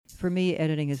for me,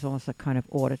 editing is almost a kind of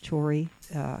auditory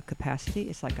capacity.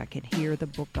 It's like I can hear the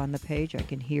book on the page, I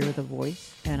can hear the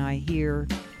voice, and I hear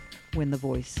when the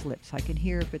voice slips. I can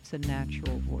hear if it's a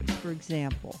natural voice. For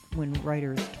example, when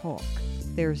writers talk,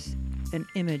 there's an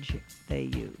image they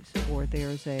use, or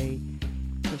there's a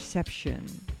perception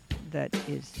that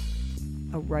is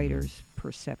a writer's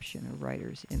perception, a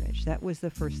writer's image. That was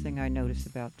the first thing I noticed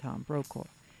about Tom Brokaw.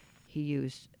 He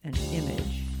used an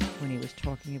image when he was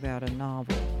talking about a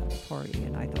novel at a party,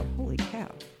 and I thought, holy cow,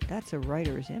 that's a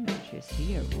writer's image.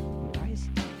 Why is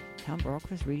Tom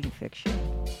Brokaw's reading fiction?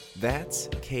 That's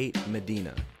Kate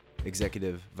Medina,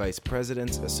 Executive Vice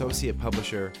President, Associate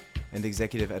Publisher, and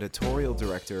Executive Editorial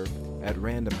Director at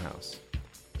Random House.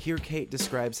 Here Kate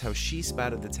describes how she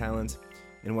spotted the talent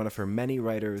in one of her many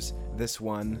writers, this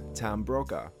one, Tom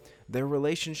Brokaw. Their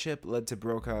relationship led to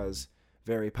Brokaw's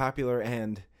very popular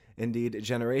and, indeed,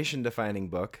 generation-defining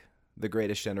book, The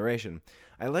Greatest Generation.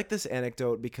 I like this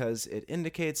anecdote because it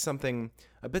indicates something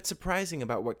a bit surprising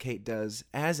about what Kate does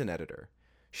as an editor.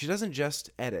 She doesn't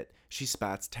just edit, she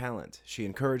spots talent. She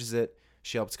encourages it,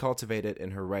 she helps cultivate it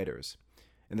in her writers.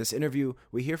 In this interview,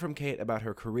 we hear from Kate about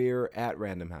her career at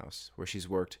Random House, where she's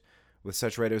worked with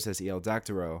such writers as E.L.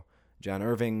 Doctorow, John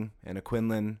Irving, Anna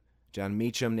Quinlan, John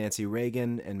Meacham, Nancy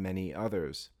Reagan, and many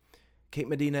others. Kate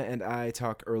Medina and I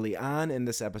talk early on in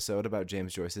this episode about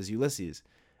James Joyce's Ulysses.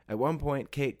 At one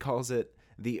point, Kate calls it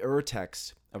the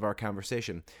ur-text of our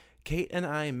conversation. Kate and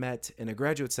I met in a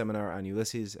graduate seminar on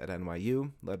Ulysses at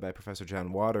NYU, led by Professor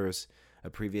John Waters, a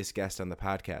previous guest on the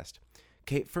podcast.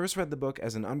 Kate first read the book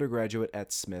as an undergraduate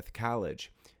at Smith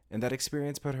College, and that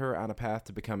experience put her on a path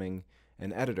to becoming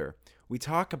an editor. We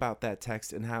talk about that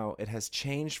text and how it has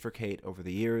changed for Kate over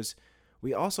the years.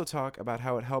 We also talk about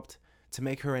how it helped to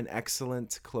make her an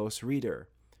excellent close reader.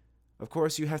 Of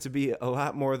course, you have to be a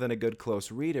lot more than a good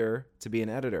close reader to be an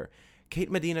editor.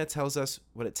 Kate Medina tells us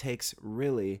what it takes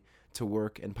really to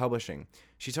work in publishing.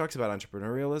 She talks about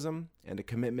entrepreneurialism and a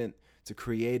commitment to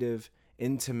creative,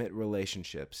 intimate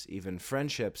relationships, even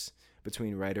friendships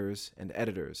between writers and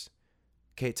editors.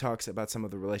 Kate talks about some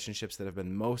of the relationships that have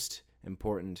been most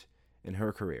important in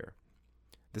her career.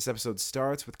 This episode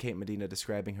starts with Kate Medina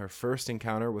describing her first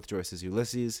encounter with Joyce's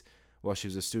Ulysses while she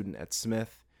was a student at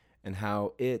Smith, and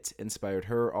how it inspired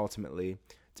her ultimately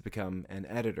to become an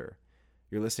editor.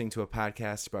 You're listening to a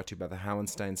podcast brought to you by the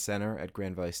Hauenstein Center at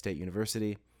Grand Valley State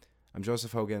University. I'm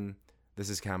Joseph Hogan.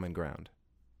 This is Common Ground.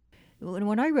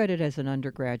 When I read it as an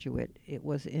undergraduate, it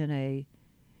was in a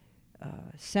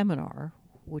seminar,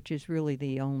 which is really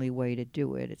the only way to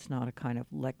do it. It's not a kind of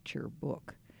lecture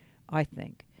book, I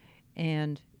think.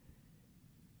 And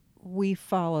we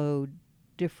followed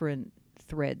different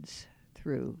threads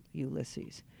through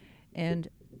Ulysses. And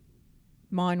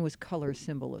mine was color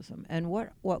symbolism. And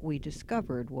what we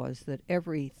discovered was that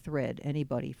every thread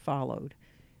anybody followed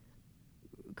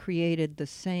created the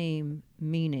same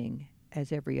meaning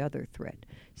as every other thread,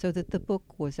 so that the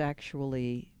book was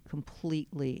actually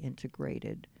completely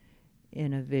integrated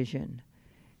in a vision.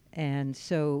 And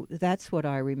so that's what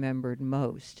I remembered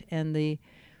most. And the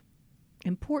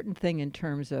important thing in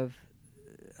terms of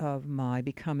my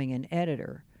becoming an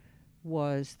editor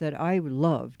was that I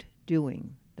loved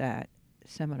doing that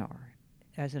seminar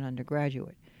as an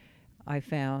undergraduate. I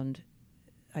found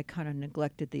I kind of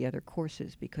neglected the other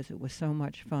courses because it was so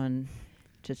much fun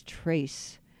to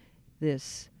trace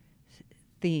this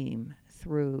theme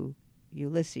through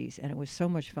Ulysses, and it was so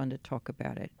much fun to talk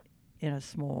about it in a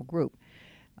small group.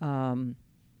 And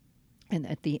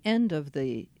at the end of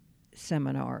the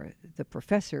seminar, the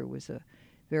professor was a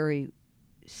very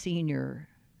senior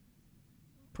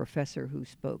professor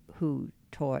who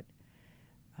taught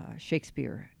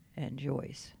Shakespeare and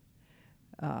Joyce,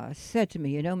 said to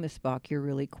me, "You know, Miss Bach, you're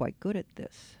really quite good at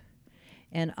this."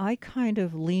 And I kind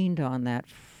of leaned on that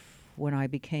when I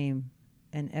became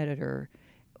an editor,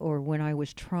 or when I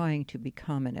was trying to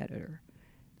become an editor,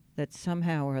 that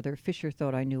somehow or other Fisher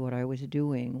thought I knew what I was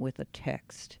doing with a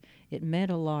text. It meant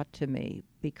a lot to me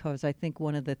because I think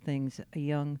one of the things a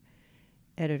young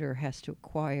editor has to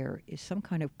acquire is some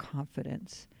kind of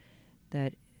confidence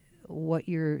that what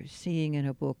you're seeing in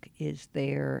a book is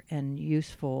there and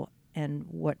useful, and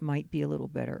what might be a little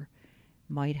better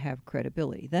might have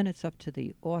credibility. Then it's up to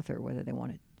the author whether they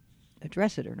want to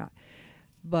address it or not.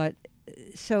 But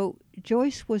so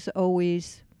Joyce was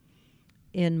always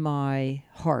in my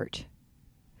heart,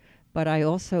 but I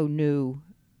also knew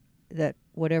that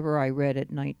whatever I read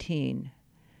at 19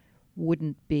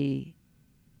 wouldn't be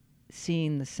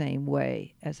seen the same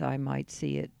way as I might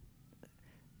see it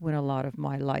when a lot of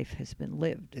my life has been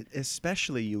lived.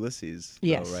 Especially Ulysses.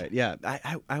 Yes. Though, right? Yeah.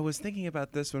 I was thinking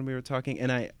about this when we were talking,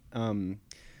 and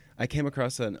I I came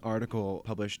across an article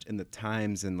published in the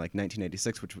Times in like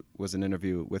 1986, which was an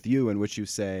interview with you, in which you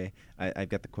say, I've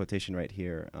got the quotation right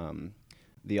here.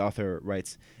 The author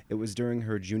writes, "It was during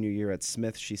her junior year at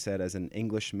Smith," she said, "as an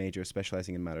English major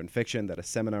specializing in modern fiction, that a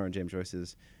seminar on James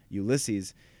Joyce's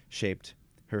Ulysses shaped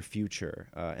her future."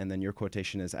 And then your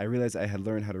quotation is, "I realized I had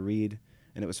learned how to read,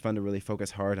 and it was fun to really focus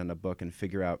hard on a book and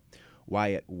figure out why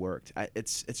it worked." It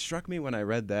struck me when I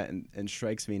read that, and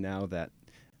strikes me now that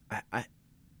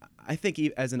I think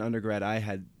as an undergrad I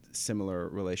had similar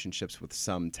relationships with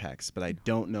some texts, but I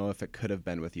don't know if it could have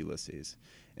been with Ulysses,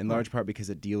 in large part because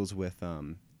it deals with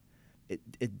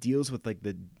it deals with like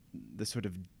the sort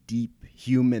of deep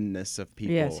humanness of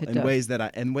people. Yes, it in does. ways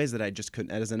that I just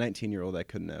couldn't. As a 19-year-old, I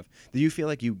couldn't have. Do you feel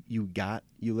like you got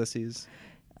Ulysses?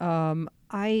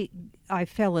 I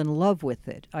fell in love with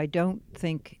it. I don't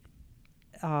think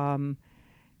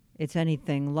it's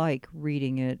anything like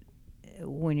reading it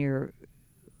when you're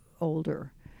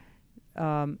older.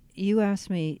 You asked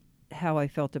me how I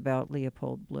felt about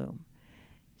Leopold Bloom.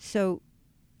 So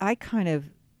I kind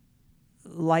of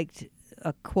liked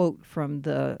a quote from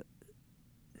the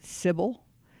Sybil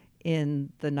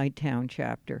in the Nighttown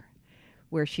chapter,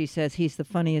 where she says, "He's the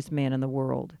funniest man in the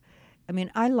world." I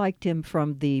mean, I liked him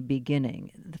from the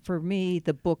beginning. For me,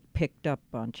 the book picked up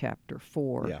on chapter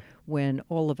 4 when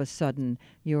all of a sudden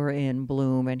you're in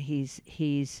Bloom and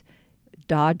he's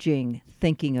dodging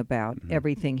thinking about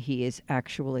everything he is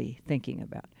actually thinking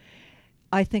about.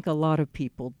 I think a lot of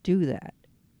people do that,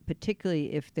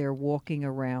 particularly if they're walking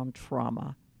around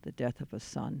trauma, the death of a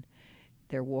son.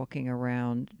 They're walking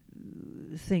around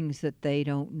things that they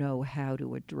don't know how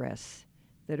to address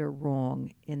that are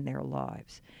wrong in their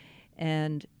lives.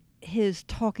 And his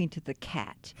talking to the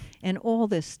cat and all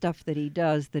this stuff that he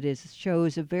does that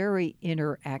shows a very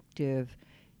interactive,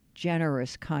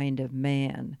 generous kind of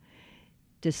man,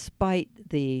 despite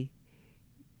the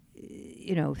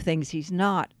things he's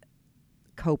not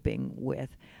coping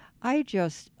with. I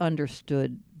just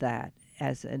understood that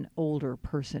as an older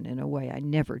person in a way I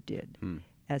never did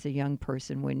as a young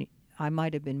person, when I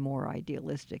might have been more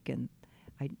idealistic, and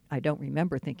I don't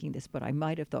remember thinking this, but I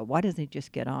might have thought, why doesn't he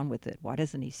just get on with it? Why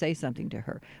doesn't he say something to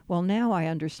her? Well, now I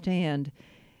understand,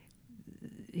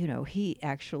 he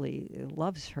actually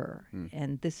loves her,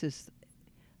 and this is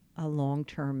a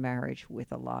long-term marriage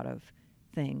with a lot of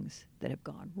things that have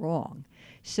gone wrong.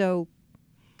 So,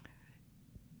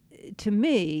 to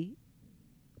me,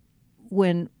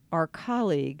 when our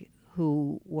colleague,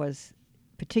 who was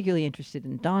particularly interested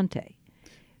in Dante,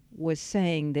 was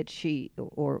saying that she,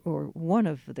 or one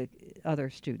of the other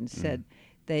students said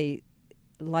they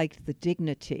liked the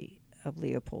dignity of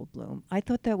Leopold Bloom, I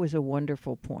thought that was a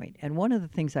wonderful point. And one of the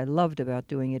things I loved about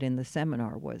doing it in the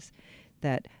seminar was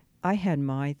that I had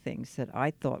my things that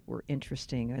I thought were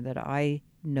interesting or that I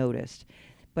noticed,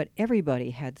 but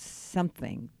everybody had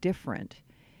something different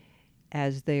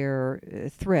as their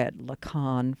thread.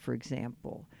 Lacan, for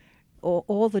example.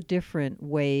 All the different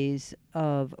ways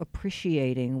of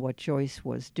appreciating what Joyce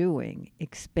was doing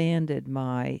expanded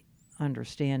my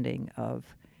understanding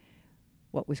of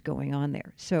what was going on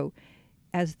there. So,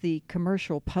 as the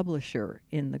commercial publisher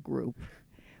in the group,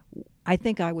 I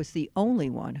think I was the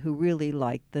only one who really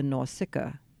liked the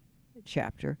Nausicaa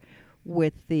chapter,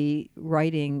 with the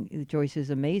writing,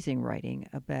 Joyce's amazing writing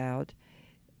about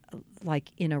like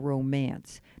in a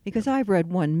romance. Because I've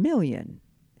read 1 million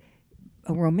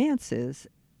romances,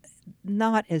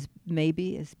 not as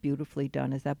maybe as beautifully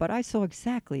done as that, but I saw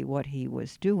exactly what he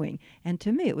was doing, and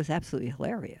to me it was absolutely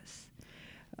hilarious.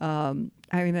 I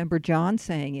remember John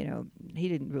saying, he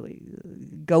didn't really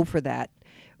go for that,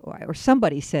 or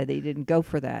somebody said he didn't go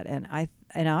for that, and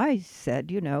I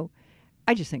said,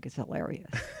 I just think it's hilarious.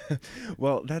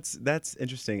 Well, that's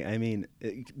interesting. I mean,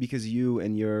 because you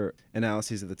and your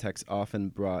analyses of the text often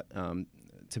brought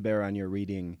to bear on your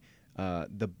reading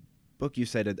the book you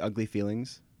cited, Ugly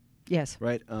Feelings. Yes.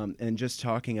 Right? And just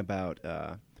talking about,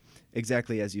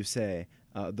 exactly as you say,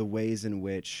 the ways in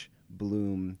which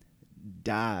Bloom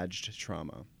dodged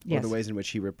trauma, or the ways in which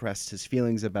he repressed his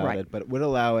feelings about it, but would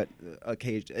allow it,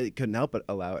 it couldn't help but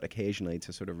allow it occasionally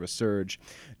to sort of resurge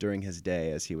during his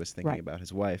day as he was thinking about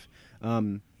his wife.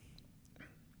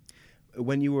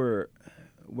 When you were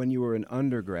an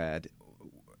undergrad,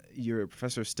 your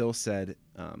professor still said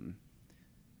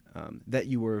that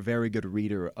you were a very good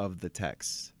reader of the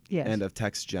text and of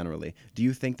text generally. Do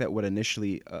you think that what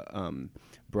initially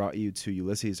brought you to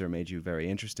Ulysses or made you very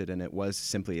interested in it was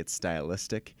simply its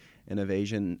stylistic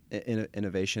innovation,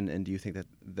 and do you think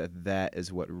that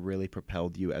is what really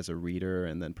propelled you as a reader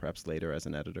and then perhaps later as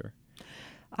an editor?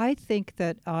 I think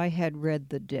that I had read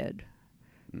The Dead,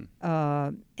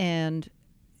 and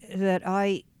that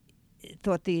I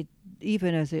thought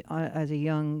even as a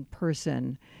young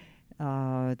person,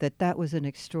 that was an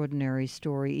extraordinary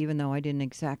story, even though I didn't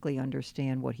exactly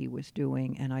understand what he was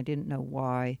doing and I didn't know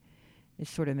why. It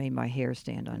sort of made my hair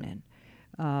stand on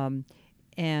end.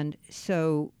 And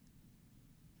so,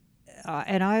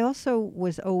 and I also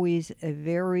was always a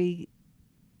very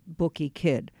booky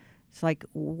kid. It's like,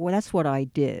 well, that's what I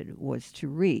did, was to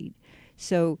read.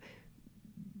 So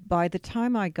by the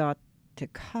time I got to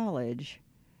college,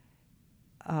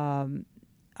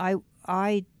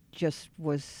 I just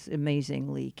was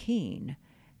amazingly keen.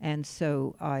 And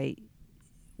so I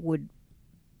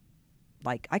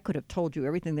could have told you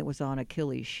everything that was on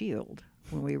Achilles' shield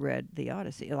when we read the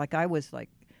Odyssey.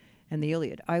 And the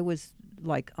Iliad. I was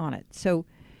on it. So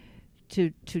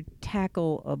to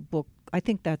tackle a book, I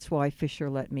think that's why Fisher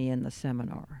let me in the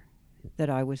seminar, that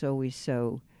I was always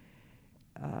so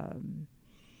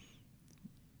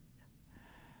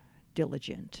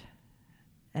diligent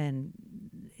and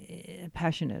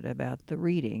passionate about the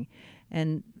reading.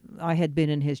 And I had been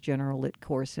in his general lit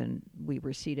course, and we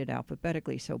were seated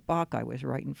alphabetically, so Bach, I was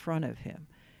right in front of him.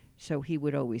 So he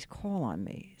would always call on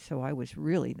me. So I was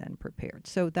really then prepared.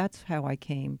 So that's how I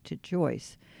came to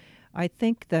Joyce. I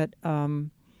think that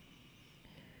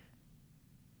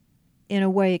in a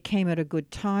way it came at a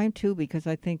good time, too, because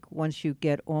I think once you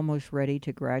get almost ready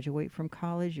to graduate from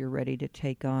college, you're ready to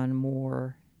take on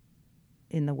more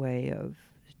in the way of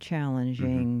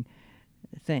challenging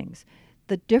things.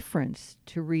 The difference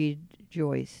to read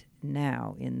Joyce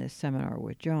now in this seminar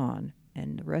with John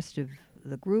and the rest of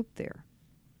the group there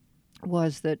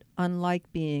was that,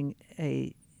 unlike being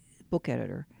a book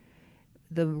editor,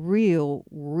 the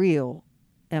real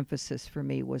emphasis for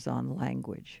me was on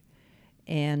language.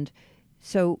 And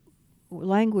so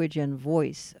language and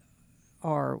voice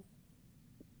are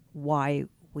why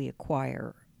we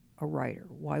acquire a writer,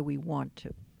 why we want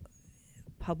to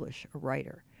publish a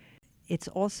writer. It's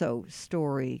also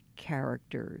story,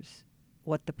 characters,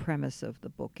 what the premise of the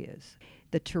book is,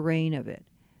 the terrain of it.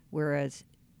 Whereas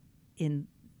in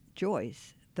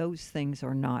Joyce, those things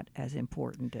are not as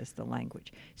important as the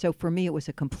language. So for me, it was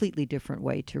a completely different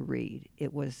way to read.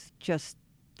 It was just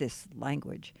this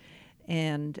language.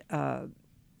 And, I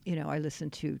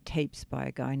listened to tapes by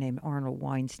a guy named Arnold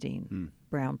Weinstein,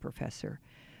 Brown professor,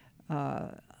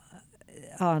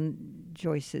 on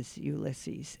Joyce's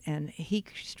Ulysses. And he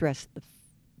stressed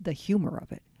the humor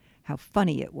of it, how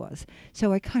funny it was.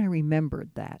 So I kind of remembered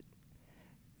that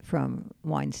from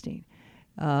Weinstein.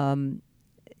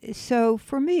 So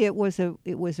for me, it was a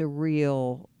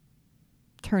real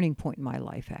turning point in my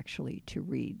life, actually, to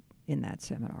read in that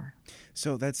seminar.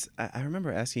 So I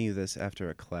remember asking you this after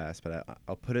a class, but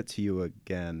I'll put it to you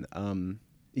again.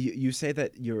 You say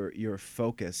that your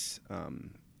focus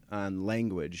on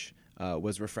language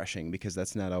was refreshing, because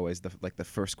that's not always the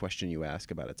first question you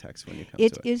ask about a text when you come to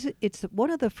it. It's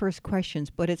one of the first questions,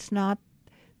 but it's not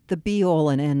the be all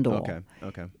and end all.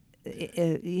 Okay.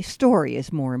 Story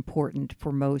is more important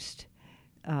for most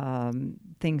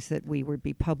things that we would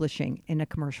be publishing in a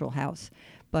commercial house.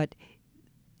 But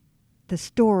the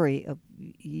story of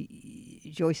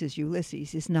Joyce's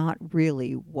Ulysses is not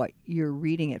really what you're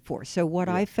reading it for. So what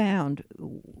I found,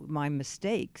 my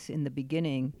mistakes in the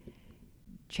beginning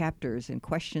chapters and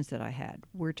questions that I had,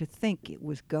 were to think it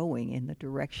was going in the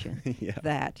direction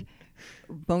that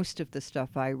most of the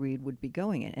stuff I read would be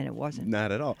going in, and it wasn't.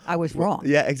 Not at all. I was wrong.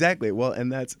 Yeah, exactly. Well,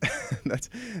 and that's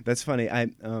that's funny.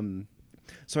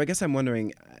 So I guess I'm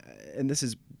wondering, and this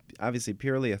is obviously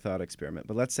purely a thought experiment,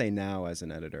 but let's say now, as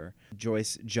an editor,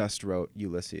 Joyce just wrote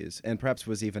Ulysses, and perhaps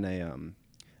was even an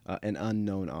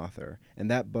unknown author,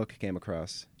 and that book came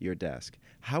across your desk.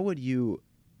 How would you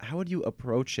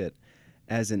approach it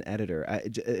as an editor?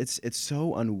 It's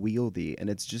so unwieldy, and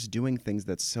it's just doing things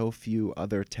that so few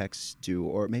other texts do,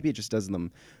 or maybe it just does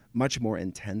them much more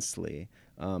intensely.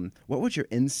 What would your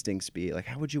instincts be?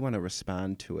 How would you want to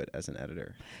respond to it as an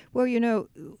editor? Well,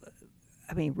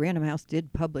 Random House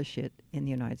did publish it in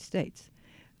the United States,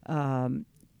 and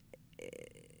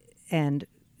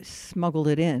smuggled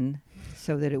it in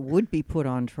so that it would be put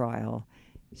on trial,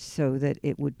 so that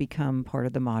it would become part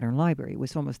of the Modern Library. It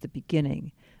was almost the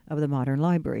beginning of the Modern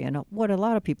Library. And what a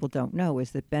lot of people don't know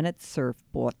is that Bennett Cerf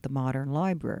bought the Modern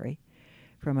Library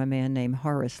from a man named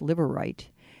Horace Liveright,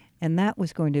 and that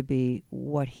was going to be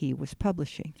what he was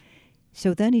publishing.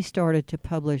 So then he started to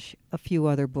publish a few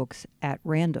other books at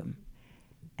random,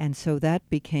 and so that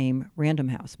became Random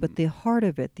House. But the heart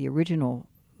of it, the original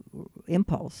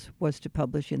impulse, was to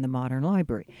publish in the Modern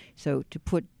Library. So to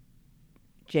put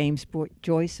James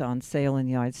Joyce on sale in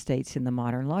the United States in the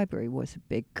Modern Library was a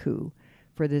big coup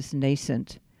for this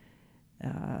nascent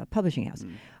publishing house.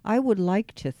 I would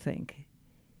like to think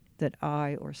that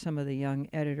I or some of the young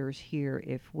editors here,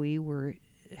 if we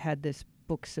had this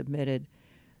book submitted,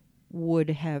 would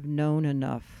have known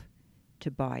enough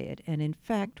to buy it. And in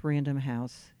fact, Random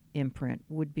House imprint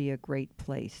would be a great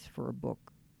place for a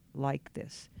book like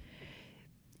this.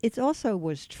 It also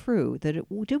was true that it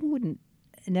wouldn't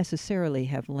necessarily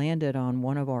have landed on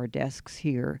one of our desks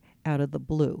here out of the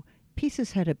blue.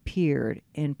 Pieces had appeared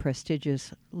in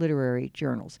prestigious literary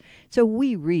journals. So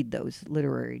we read those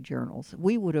literary journals.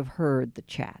 We would have heard the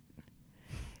chat.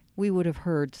 We would have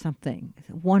heard something.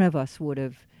 One of us would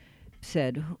have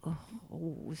said,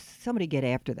 oh, somebody get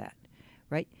after that,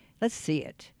 right? Let's see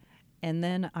it. And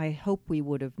then I hope we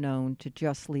would have known to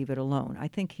just leave it alone. I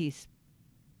think he's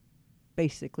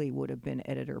basically would have been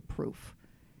editor proof.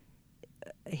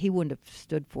 He wouldn't have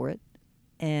stood for it.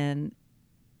 And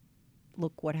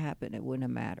look what happened. It wouldn't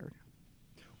have mattered.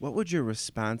 What would your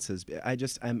responses be?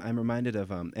 I'm reminded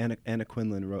of Anna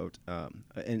Quindlen wrote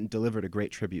and delivered a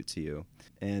great tribute to you.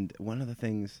 And one of the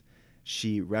things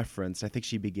she referenced, I think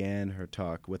she began her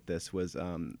talk with this, was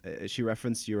she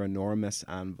referenced your enormous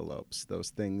envelopes,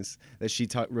 those things that she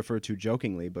referred to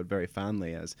jokingly but very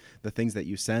fondly as the things that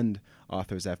you send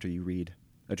authors after you read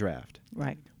a draft.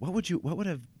 Right. What would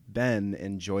have been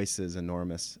in Joyce's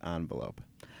enormous envelope?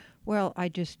 Well, I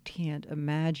just can't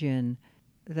imagine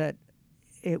that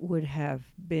it would have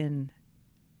been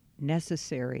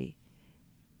necessary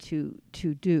to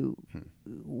do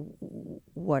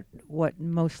what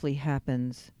mostly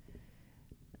happens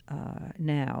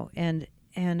now, and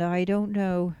I don't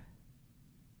know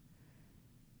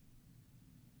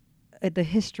the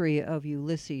history of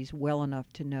Ulysses well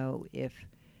enough to know if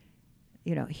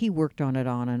he worked on it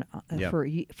for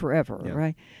forever, Yeah.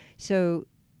 right? So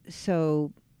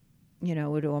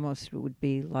it almost would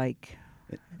be like.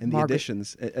 And the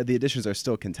editions are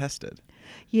still contested.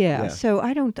 Yeah. So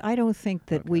I don't think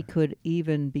that we could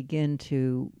even begin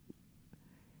to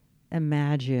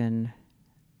imagine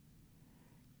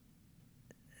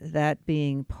that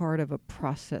being part of a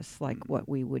process like what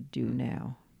we would do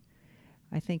now.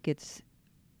 I think it's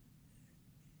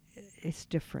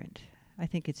different. I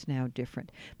think it's now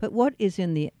different. But what is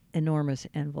in the enormous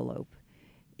envelope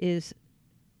is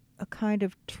a kind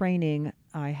of training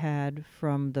I had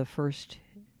from the first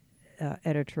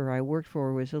editor I worked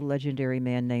for, was a legendary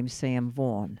man named Sam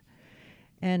Vaughan.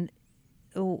 And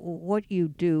what you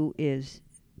do is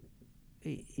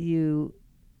you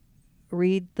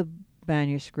read the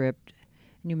manuscript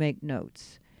and you make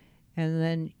notes. And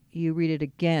then you read it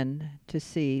again to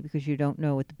see, because you don't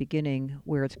know at the beginning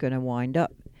where it's going to wind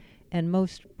up. And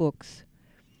most books,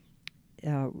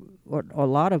 or a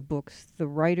lot of books, the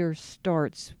writer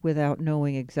starts without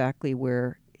knowing exactly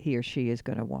where he or she is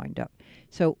going to wind up.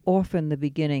 So often the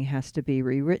beginning has to be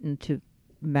rewritten to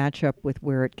match up with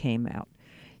where it came out.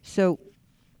 So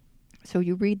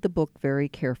you read the book very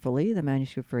carefully, the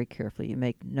manuscript very carefully. You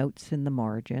make notes in the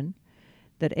margin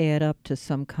that add up to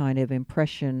some kind of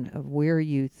impression of where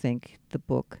you think the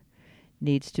book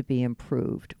needs to be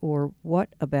improved, or what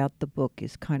about the book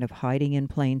is kind of hiding in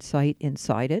plain sight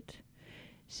inside it.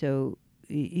 So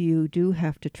you do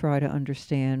have to try to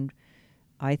understand,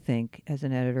 I think, as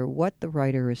an editor, what the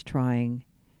writer is trying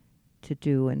to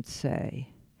do and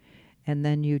say. And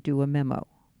then you do a memo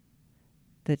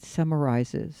that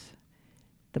summarizes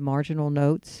the marginal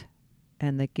notes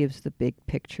and that gives the big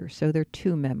picture. So there are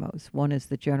two memos. One is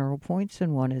the general points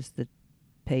and one is the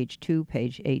page 2,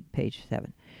 page 8, page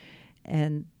 7.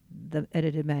 And the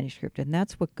edited manuscript. And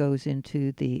that's what goes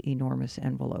into the enormous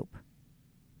envelope.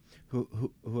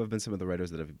 Who have been some of the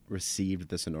writers that have received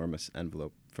this enormous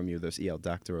envelope from you? There's E.L.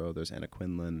 Doctorow, there's Anna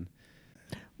Quindlen.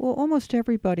 Well, almost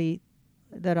everybody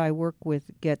that I work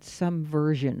with gets some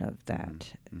version of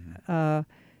that. Mm-hmm.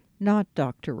 Not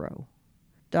Doctorow.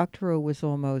 Doctorow was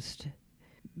almost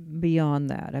beyond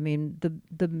that. I mean,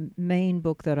 the main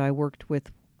book that I worked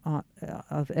with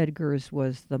of Edgar's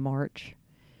was The March,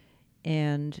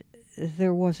 and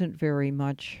there wasn't very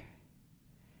much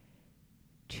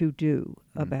to do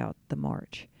about The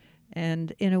March.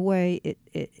 And in a way,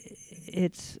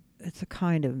 it's a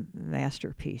kind of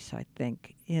masterpiece, I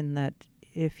think, in that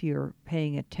if you're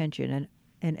paying attention.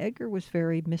 And Edgar was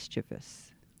very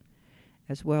mischievous,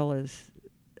 as well as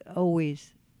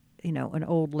always, an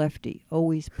old lefty,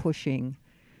 always pushing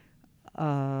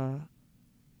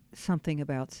something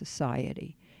about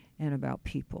society and about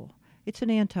people. It's an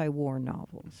anti-war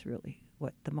novel, is really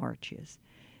what The March is.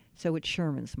 So it's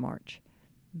Sherman's March.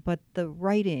 But the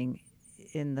writing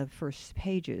in the first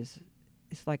pages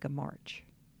is like a march.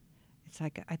 It's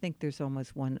like, I think there's only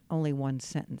one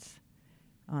sentence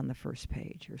on the first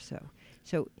page or so.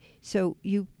 So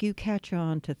you catch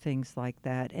on to things like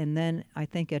that, and then I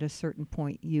think at a certain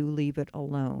point you leave it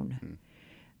alone.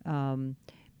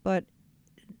 But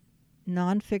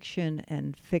nonfiction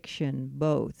and fiction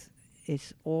both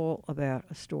is all about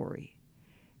a story.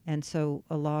 And so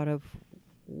a lot of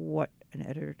what an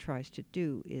editor tries to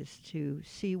do is to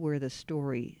see where the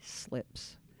story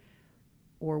slips,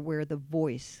 or where the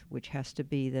voice, which has to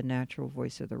be the natural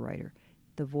voice of the writer,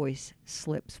 the voice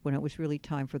slips when it was really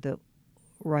time for the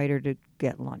writer to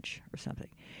get lunch or something,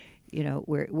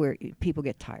 where people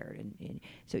get tired. And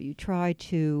so you try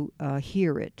to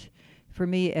hear it. For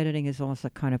me, editing is almost a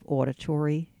kind of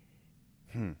auditory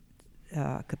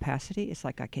capacity. It's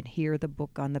like I can hear the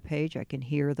book on the page. I can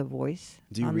hear the voice on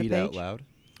the page. Do you read out loud?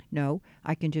 No,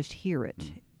 I can just hear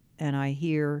it. And I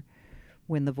hear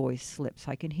when the voice slips.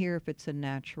 I can hear if it's a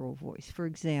natural voice. For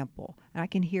example, I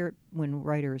can hear it when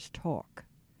writers talk.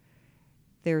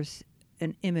 There's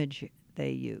an image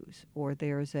they use, or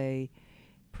there's a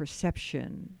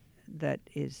perception that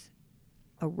is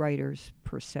a writer's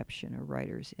perception, a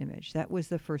writer's image. That was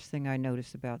the first thing I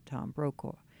noticed about Tom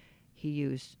Brokaw. He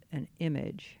used an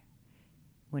image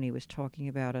when he was talking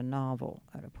about a novel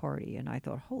at a party, and I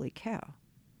thought, holy cow,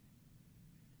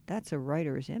 that's a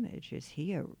writer's image.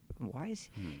 Why is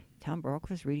Tom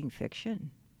Brokaw's reading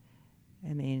fiction?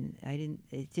 I mean,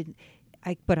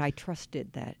 but I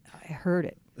trusted that. I heard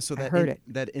it. So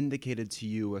that indicated to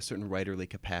you a certain writerly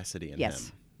capacity in him.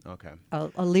 Okay.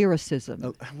 A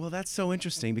lyricism. Well, that's so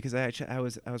interesting, because I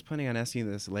was planning on asking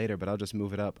you this later, but I'll just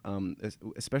move it up.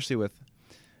 Especially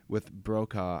with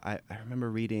Brokaw, I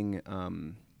remember reading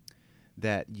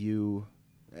that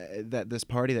that this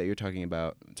party that you're talking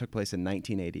about took place in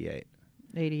 1988.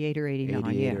 88 or 89,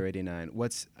 88 or 89.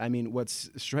 What's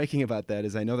striking about that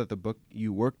is I know that the book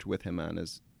you worked with him on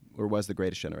was The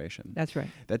Greatest Generation. That's right.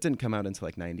 That didn't come out until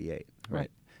like 98,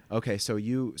 right? Okay, so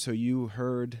you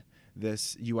heard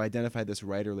this, you identified this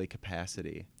writerly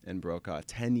capacity in Brokaw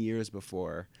 10 years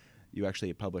before you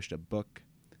actually published a book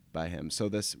by him. So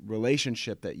this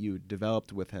relationship that you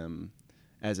developed with him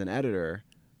as an editor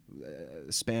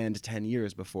spanned 10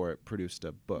 years before it produced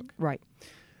a book. Right.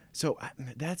 So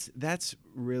that's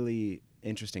really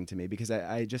interesting to me, because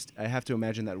I have to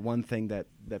imagine that one thing that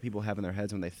people have in their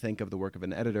heads when they think of the work of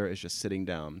an editor is just sitting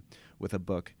down with a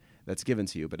book that's given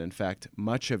to you. But in fact,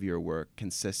 much of your work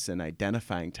consists in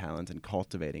identifying talent and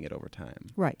cultivating it over time.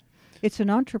 Right. It's an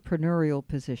entrepreneurial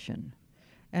position.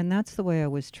 And that's the way I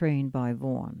was trained by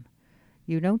Vaughan.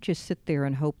 You don't just sit there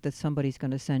and hope that somebody's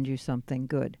going to send you something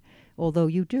good, although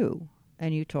you do,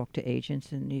 and you talk to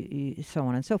agents and you so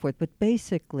on and so forth. But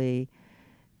basically,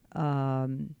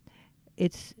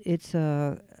 it's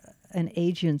an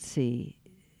agency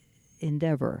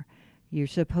endeavor. You're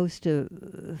supposed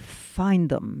to find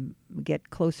them, get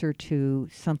closer to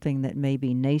something that may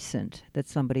be nascent that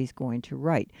somebody's going to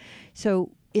write.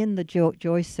 So in the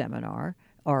Joyce seminar,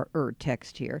 our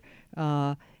text here,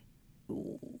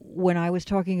 when I was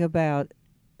talking about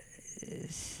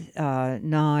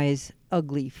Nye's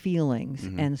ugly feelings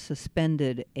and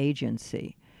suspended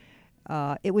agency,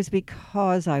 it was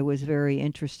because I was very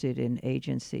interested in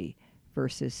agency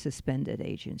versus suspended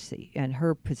agency. And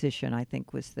her position, I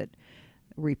think, was that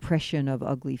repression of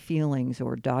ugly feelings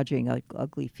or dodging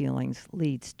ugly feelings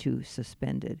leads to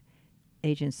suspended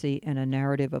agency and a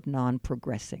narrative of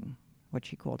non-progressing, what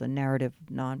she called a narrative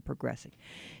of non-progressing.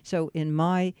 So in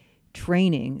my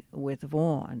training with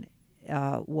Vaughan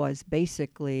was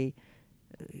basically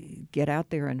get out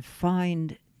there and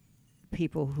find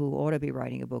people who ought to be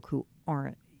writing a book who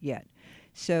aren't yet.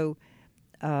 So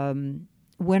when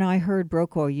I heard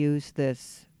Brokaw use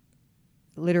this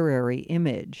literary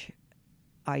image,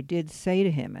 I did say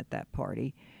to him at that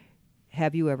party,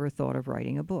 have you ever thought of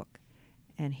writing a book?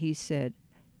 And he said,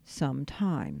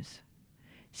 sometimes.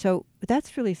 So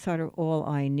that's really sort of all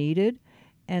I needed.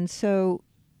 And so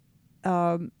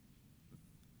I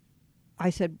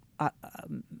said,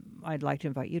 I'd like to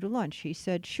invite you to lunch. He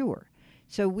said, sure.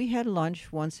 So we had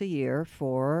lunch once a year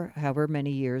for however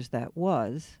many years that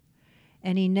was,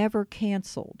 and he never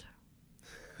canceled.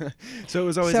 So it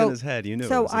was always in his head. You knew.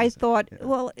 So I thought,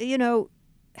 well,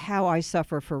 how I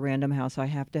suffer for Random House. I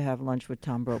have to have lunch with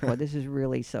Tom Brokaw. This is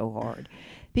really so hard.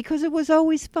 Because it was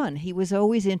always fun. He was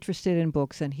always interested in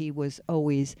books, and he was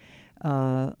always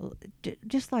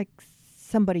just like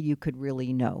somebody you could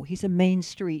really know. He's a Main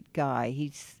Street guy.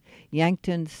 He's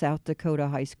Yankton, South Dakota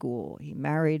High School. He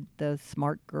married the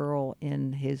smart girl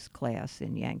in his class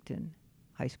in Yankton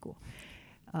High School.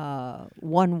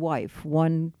 One wife,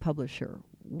 one publisher,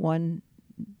 one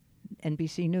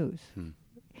NBC News.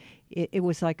 It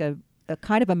was like a a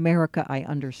kind of America I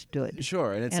understood.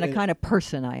 Sure, and a kind of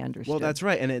person I understood. Well, that's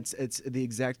right, and it's the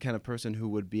exact kind of person who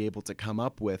would be able to come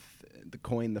up with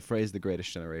coin the phrase "the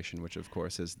Greatest Generation," which of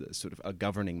course is the sort of a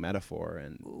governing metaphor.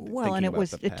 And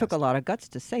it took a lot of guts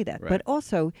to say that, right. But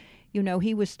also,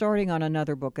 he was starting on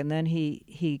another book, and then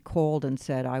he called and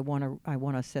said, "I want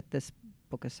to set this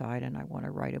book aside, and I want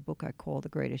to write a book I call The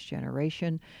Greatest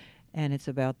Generation, and it's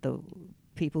about the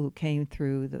people who came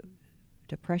through the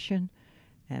Depression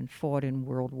and fought in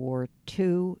World War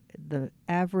II. The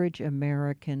average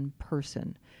American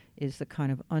person is the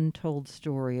kind of untold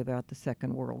story about the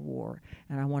Second World War,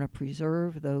 and I want to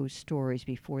preserve those stories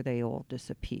before they all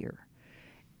disappear."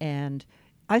 And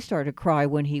I started to cry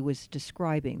when he was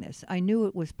describing this. I knew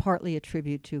it was partly a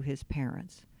tribute to his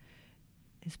parents'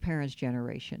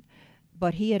 generation,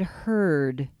 but he had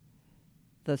heard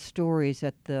the stories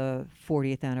at the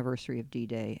 40th anniversary of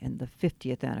D-Day and the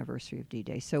 50th anniversary of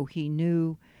D-Day. So he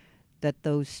knew that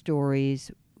those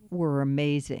stories were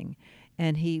amazing.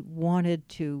 And he wanted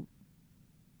to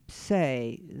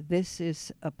say, this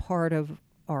is a part of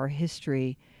our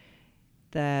history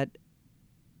that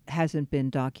hasn't been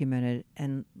documented,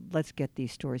 and let's get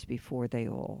these stories before they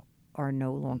all are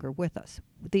no longer with us.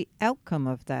 The outcome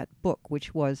of that book,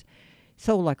 which was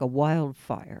sold like a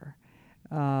wildfire,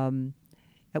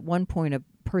 at one point a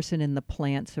person in the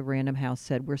plants of Random House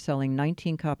said, "We're selling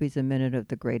 19 copies a minute of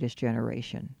The Greatest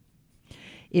Generation."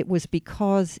 It was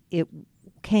because it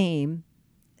came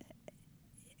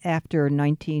after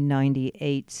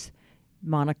 1998's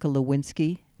Monica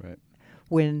Lewinsky, right,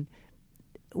 when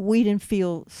we didn't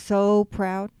feel so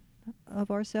proud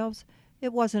of ourselves.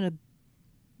 It wasn't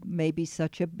maybe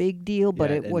such a big deal,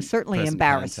 but it was certainly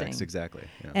embarrassing. Context, exactly.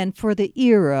 Yeah. And for the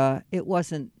era,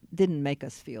 didn't make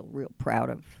us feel real proud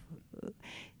of.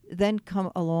 Then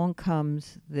along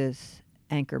comes this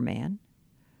anchor man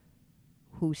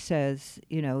who says,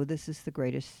 this is the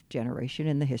greatest generation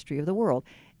in the history of the world,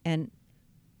 and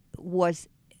was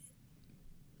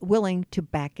willing to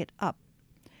back it up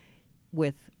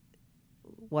with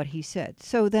what he said.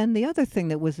 So then the other thing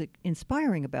that was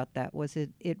inspiring about that was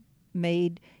it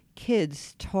made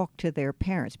kids talk to their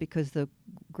parents, because the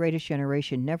Greatest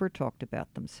Generation never talked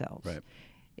about themselves. Right.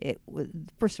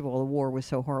 First of all, the war was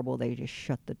so horrible, they just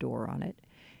shut the door on it.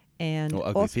 And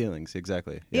ugly feelings,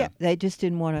 exactly. Yeah, they just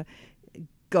didn't want to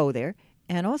go there.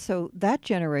 And also, that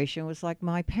generation was like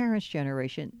my parents'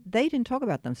 generation. They didn't talk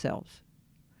about themselves.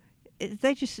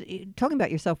 Talking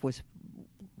about yourself was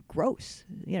gross.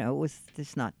 It was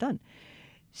just not done.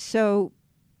 So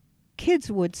kids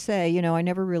would say, I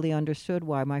never really understood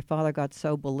why my father got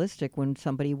so ballistic when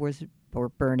somebody was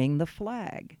burning the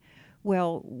flag.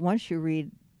 Well, once you read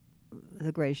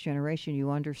The Greatest Generation,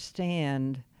 you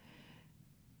understand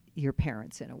your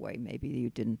parents in a way maybe you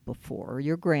didn't before, or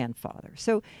your grandfather.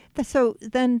 So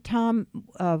then Tom,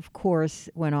 of course,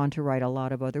 went on to write a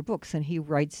lot of other books, and he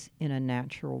writes in a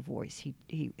natural voice.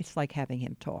 It's like having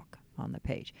him talk on the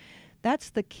page. That's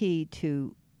the key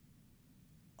to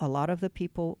a lot of the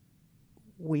people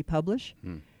we publish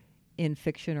in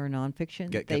fiction or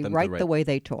nonfiction. They write the way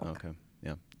they talk. Okay,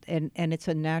 yeah. And it's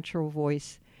a natural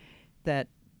voice that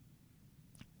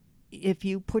if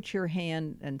you put your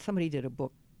hand, and somebody did a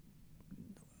book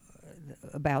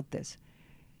about this,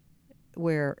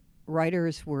 where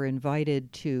writers were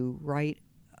invited to write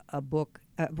a book,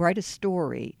 write a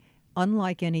story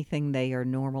unlike anything they are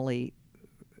normally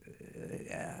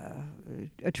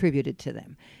attributed to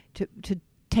them, to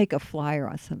take a flyer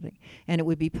on something, and it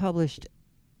would be published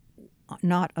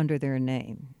not under their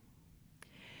name.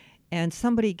 And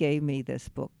somebody gave me this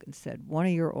book and said, one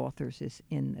of your authors is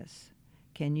in this.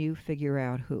 Can you figure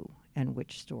out who and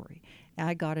which story? And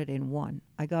I got it in one.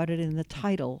 I got it in the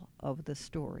title of the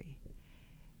story,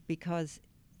 because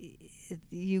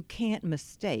you can't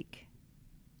mistake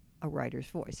a writer's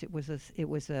voice. It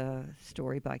was a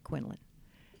story by Quinlan,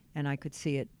 and I could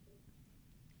see it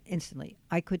instantly.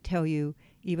 I could tell you,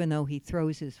 even though he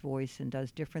throws his voice and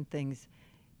does different things,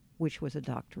 which was a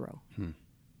Doctorow,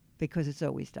 because it's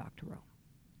always Doctorow,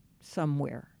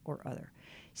 somewhere or other.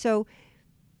 So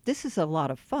this is a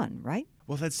lot of fun, right?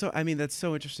 Well, that's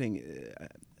so interesting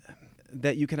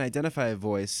that you can identify a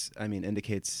voice.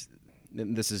 Indicates,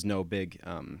 this is no big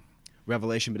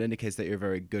revelation, but indicates that you're a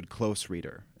very good close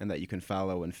reader and that you can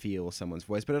follow and feel someone's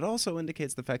voice. But it also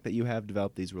indicates the fact that you have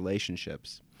developed these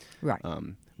relationships, right,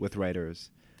 with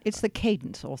writers. It's the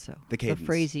cadence also, the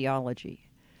phraseology,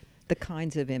 the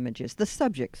kinds of images. The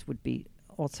subjects would be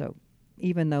also,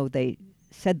 even though they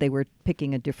said they were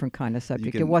picking a different kind of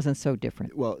subject, it wasn't so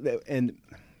different. Well, and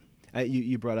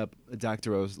you brought up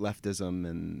Doctorow's leftism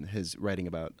and his writing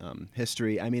about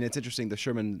history. It's interesting, the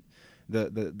Sherman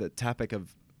the topic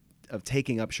of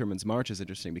taking up Sherman's March is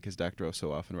interesting because Doctorow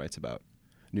so often writes about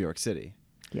New York City.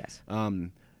 Yes. I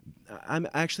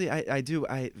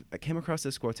came across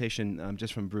this quotation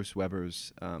just from Bruce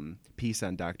Weber's piece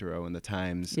on Doctorow in the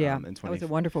Times. Yeah, in that was a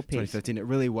wonderful piece. 2015. It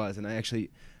really was, and I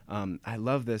actually I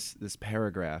love this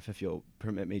paragraph. If you'll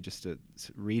permit me just to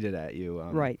read it at you.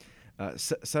 Right.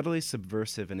 Subtly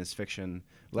subversive in his fiction,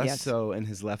 less so in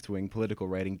his left-wing political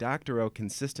writing, Doctorow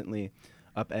consistently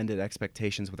upended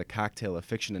expectations with a cocktail of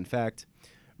fiction and fact,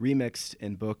 remixed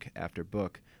in book after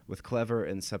book, with clever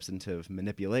and substantive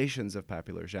manipulations of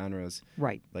popular genres,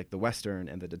 right, like the Western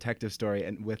and the detective story,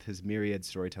 and with his myriad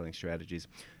storytelling strategies,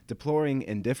 deploying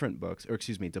in different books,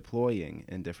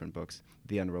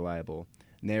 the unreliable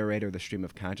narrator, the stream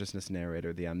of consciousness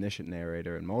narrator, the omniscient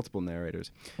narrator, and multiple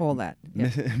narrators. All that. Yeah.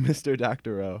 Mr.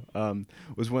 Doctorow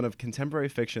was one of contemporary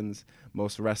fiction's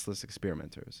most restless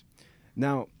experimenters.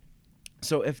 Now,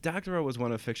 so if Doctorow was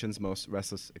one of fiction's most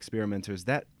restless experimenters,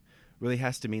 that really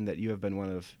has to mean that you have been one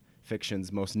of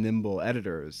fiction's most nimble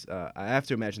editors. I have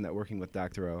to imagine that working with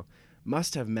Doctorow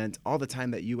must have meant all the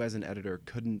time that you as an editor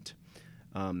couldn't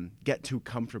get too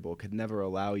comfortable, could never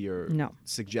allow your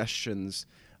suggestions,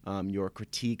 your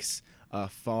critiques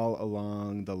fall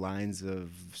along the lines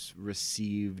of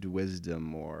received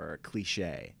wisdom or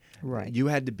cliche. Right. You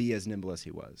had to be as nimble as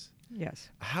he was. Yes.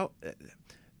 How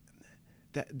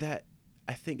that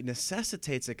I think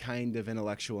necessitates a kind of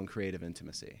intellectual and creative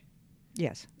intimacy.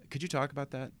 Yes. Could you talk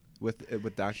about that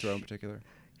with Doctorow in particular?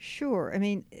 Sure. I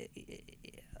mean,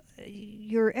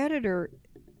 your editor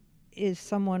is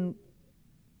someone,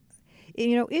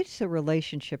 it's a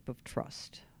relationship of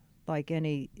trust, like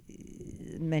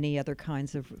many other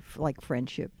kinds of, like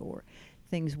friendship or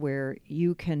things where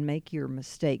you can make your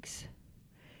mistakes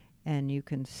and you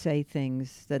can say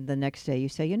things that the next day you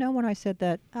say, when I said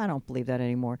that, I don't believe that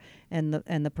anymore. And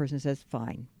the person says,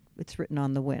 fine, it's written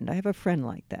on the wind. I have a friend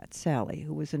like that, Sally,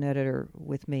 who was an editor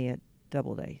with me at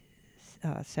Doubleday,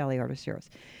 Sally Arteseros.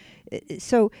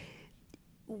 So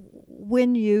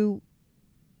when you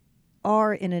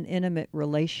are in an intimate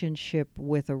relationship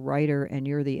with a writer and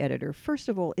you're the editor, first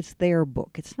of all, it's their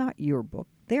book. It's not your book.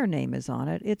 Their name is on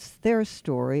it. It's their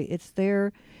story. It's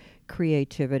their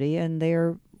creativity and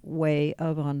their way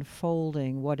of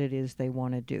unfolding what it is they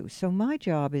want to do. So my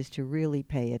job is to really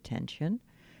pay attention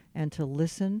and to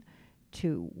listen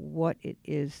to what it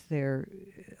is they're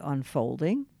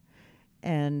unfolding.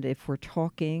 And if we're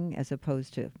talking, as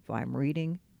opposed to if I'm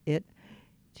reading it,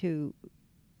 to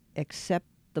accept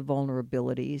the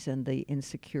vulnerabilities and the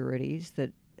insecurities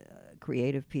that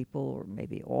creative people, or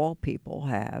maybe all people,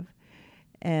 have,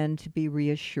 and to be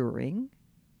reassuring.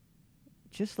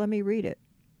 Just let me read it,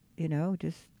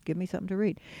 just give me something to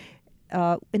read.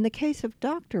 In the case of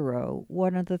Doctorow,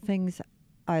 one of the things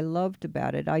I loved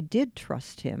about it, I did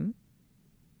trust him.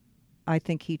 I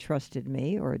think he trusted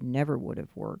me, or it never would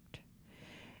have worked.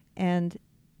 And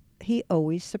he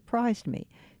always surprised me.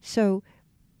 So,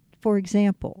 for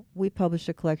example, we published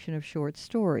a collection of short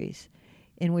stories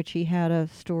in which he had a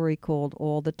story called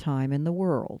All the Time in the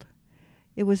World.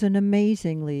 It was an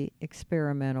amazingly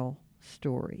experimental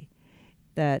story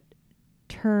that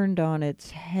turned on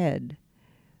its head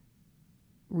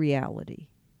reality.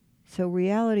 So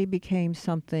reality became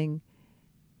something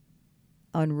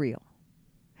unreal.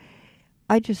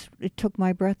 It took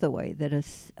my breath away that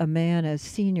a man as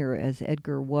senior as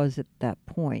Edgar was at that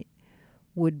point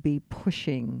would be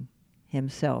pushing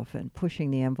himself and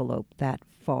pushing the envelope that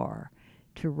far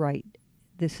to write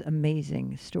this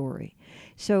amazing story.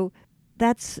 So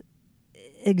that's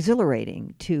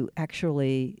exhilarating to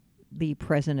actually be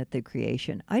present at the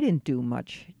creation. I didn't do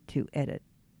much to edit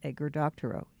Edgar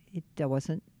Doctorow. That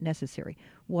wasn't necessary.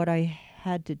 What I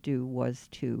had to do was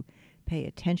to pay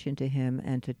attention to him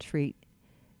and to treat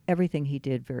everything he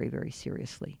did very, very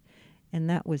seriously. And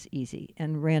that was easy.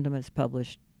 And Random has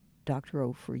published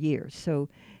Doctorow for years, so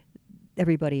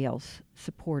everybody else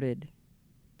supported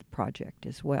the project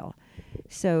as well.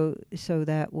 So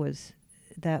that was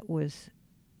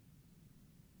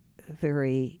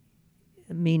very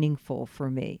meaningful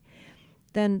for me.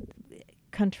 Then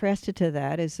contrasted to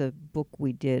that is a book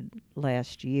we did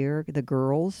last year, The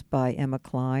Girls by Emma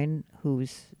Klein,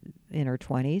 who's in her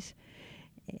 20s.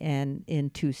 And in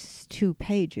two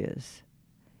pages,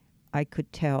 I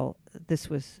could tell this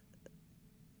was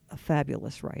a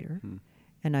fabulous writer.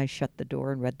 And I shut the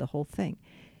door and read the whole thing.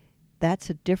 That's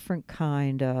a different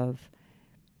kind of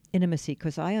intimacy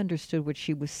because I understood what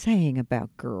she was saying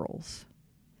about girls.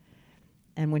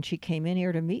 And when she came in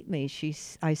here to meet me,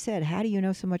 I said, "How do you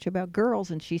know so much about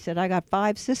girls?" And she said, "I got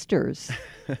 5 sisters."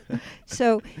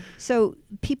 So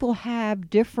people have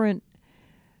different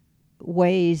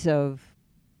ways of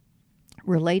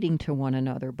relating to one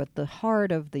another, but the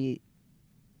heart of the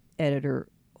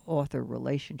editor-author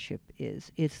relationship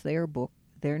is it's their book,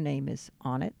 their name is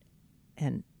on it,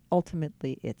 and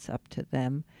ultimately it's up to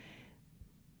them.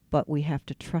 But we have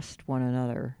to trust one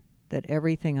another that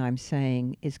everything I'm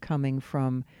saying is coming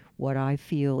from what I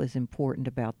feel is important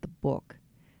about the book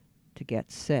to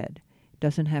get said. It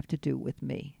doesn't have to do with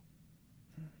me.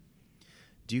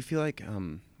 Do you feel like,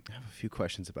 I have a few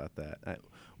questions about that.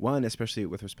 One, especially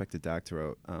with respect to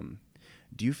Doctorow,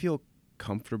 do you feel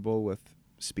comfortable with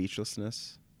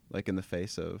speechlessness, like in the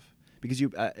face of, because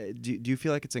do you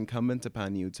feel like it's incumbent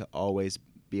upon you to always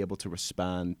be able to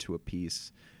respond to a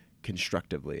piece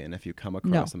constructively, and if you come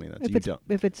across something that you don't,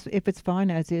 if it's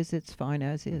fine as is, it's fine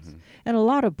as is. And a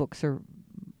lot of books are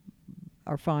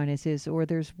fine as is, or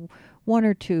there's one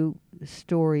or two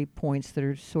story points that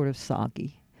are sort of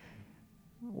soggy,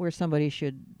 where somebody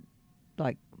should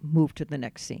like move to the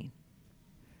next scene.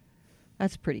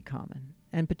 That's pretty common,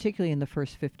 and particularly in the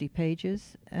first 50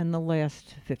 pages and the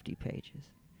last 50 pages.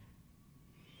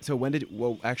 So when did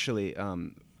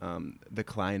the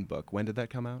Klein book, when did that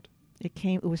come out?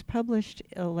 It was published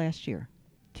last year,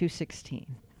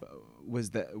 2016.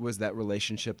 Was that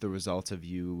relationship the result of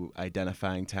you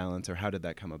identifying talent, or how did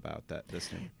that come about?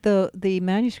 The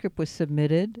manuscript was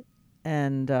submitted,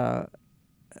 and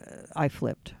I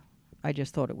flipped. I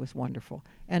just thought it was wonderful,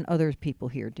 and other people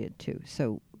here did too.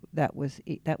 So that was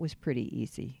pretty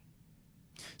easy.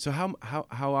 So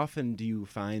how often do you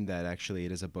find that actually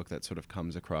it is a book that sort of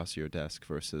comes across your desk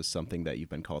versus something that you've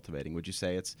been cultivating? Would you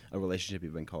say it's a relationship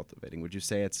you've been cultivating? Would you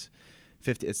say it's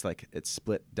 50? It's like it's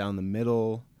split down the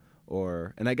middle,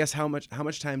 and I guess how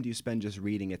much time do you spend just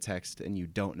reading a text and you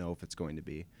don't know if it's going to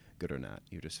be good or not?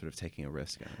 You're just sort of taking a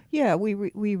risk on it. Yeah, we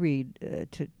read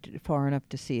to far enough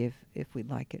to see if we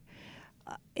like it.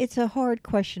 It's a hard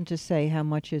question to say how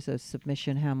much is a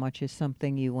submission, how much is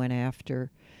something you went after.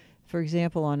 For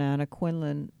example, on Anna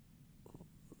Quindlen,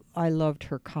 I loved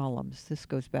her columns. This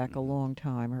goes back a long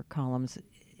time, her columns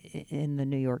in the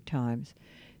New York Times.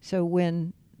 So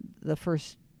when the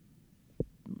first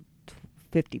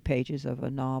 50 pages of a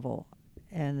novel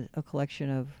and a collection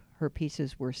of her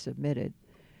pieces were submitted,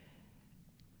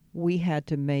 we had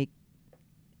to make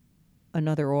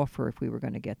another offer if we were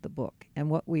going to get the book. And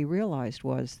what we realized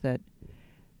was that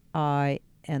I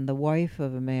and the wife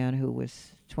of a man who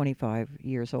was 25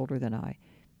 years older than I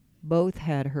both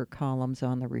had her columns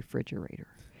on the refrigerator.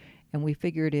 And we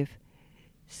figured if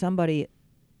somebody,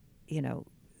 in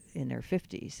their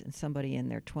 50s and somebody in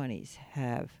their 20s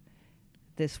have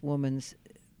this woman's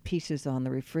pieces on the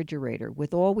refrigerator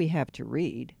with all we have to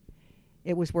read,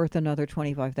 it was worth another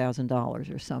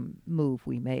 $25,000 or some move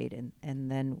we made.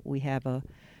 And then we have a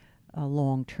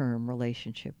long-term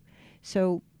relationship.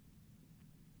 So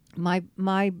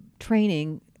my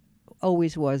training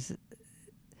always was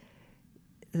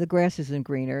the grass isn't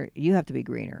greener. You have to be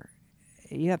greener.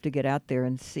 You have to get out there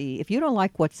and see. If you don't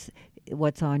like what's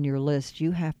on your list,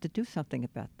 you have to do something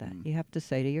about that. You have to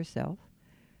say to yourself,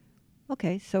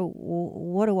 okay, so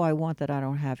what do I want that I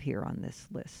don't have here on this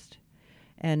list?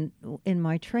 And in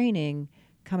my training,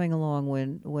 coming along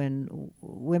when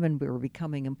women were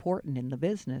becoming important in the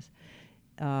business,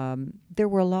 there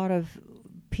were a lot of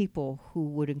people who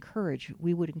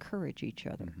we would encourage each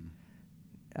other.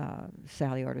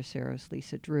 Sally Arteseros,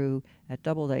 Lisa Drew at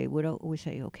Doubleday would always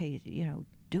say, okay,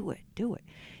 do it.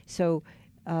 So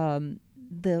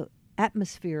the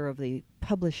atmosphere of the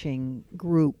publishing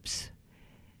group's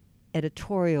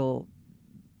editorial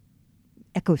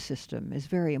ecosystem is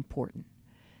very important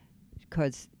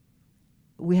because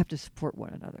we have to support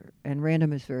one another, and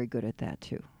Random is very good at that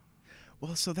too.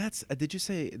 Well, so that's. Did you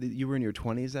say that you were in your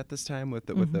 20s at this time with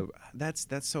the?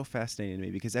 That's so fascinating to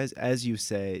me because as you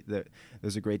say that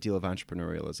there's a great deal of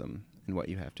entrepreneurialism in what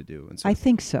you have to do. And so I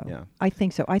think so. Yeah. I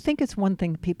think so. I think it's one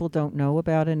thing people don't know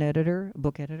about an editor, a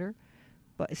book editor,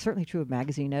 but it's certainly true of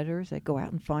magazine editors that go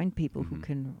out and find people who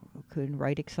can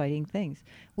write exciting things.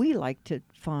 We like to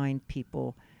find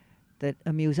people that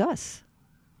amuse us.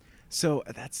 So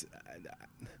that's.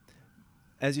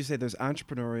 As you say, there's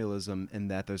entrepreneurialism in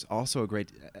that. There's also a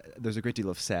great deal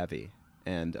of savvy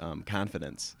and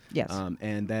confidence. Yes.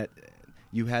 And that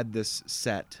you had this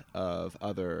set of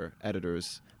other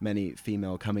editors, many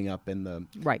female, coming up in the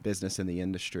business and the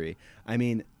industry. I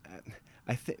mean,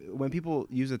 when people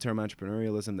use the term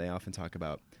entrepreneurialism, they often talk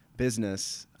about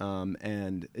business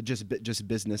and just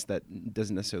business that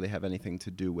doesn't necessarily have anything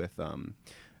to do with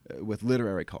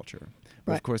literary culture.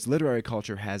 But of course, literary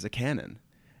culture has a canon.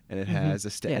 and it Yes.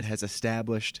 it has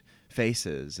established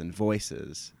faces and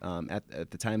voices. At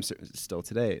the time, still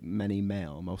today,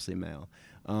 mostly male.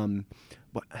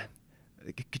 What?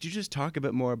 Could you just talk a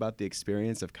bit more about the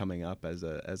experience of coming up as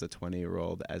a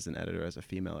 20-year-old, as an editor, as a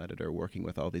female editor, working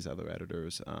with all these other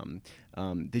editors?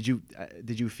 Did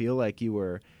you feel like you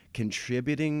were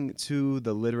contributing to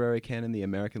the literary canon, the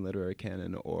American literary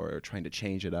canon, or trying to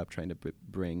change it up, trying to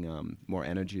bring more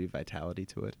energy, vitality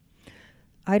to it?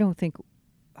 I don't think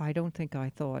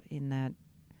I thought in that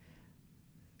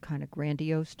kind of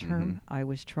grandiose term. I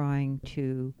was trying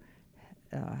to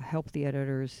help the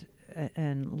editors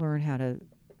and learn how to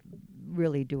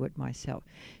really do it myself.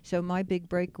 So my big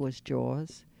break was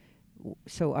Jaws.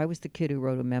 So I was the kid who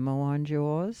wrote a memo on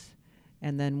Jaws,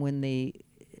 and then when the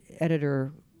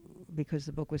editor, because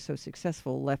the book was so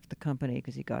successful, left the company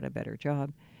because he got a better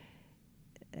job,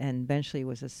 and Benchley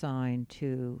was assigned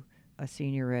to a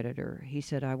senior editor, he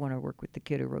said, I want to work with the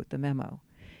kid who wrote the memo.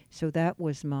 So that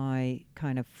was my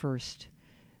kind of first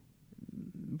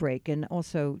break, and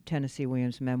also Tennessee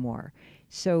Williams' memoir.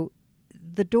 So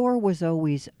the door was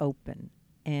always open,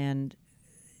 and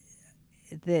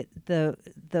the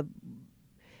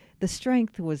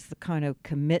strength was the kind of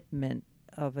commitment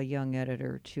of a young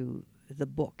editor to the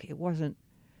book. It wasn't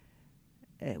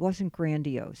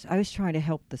grandiose. I was trying to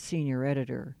help the senior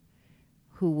editor,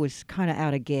 who was kind of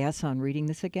out of gas on reading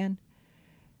this again,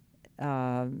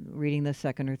 reading the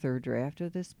second or third draft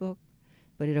of this book,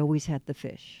 but it always had the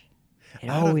fish. It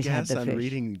Out always of had gas the on fish.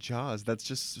 reading Jaws. That's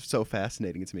just so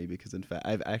fascinating to me because, in fact,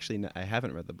 I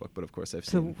haven't read the book, but of course I've It's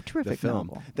a seen terrific the film.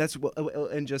 novel. That's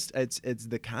and just it's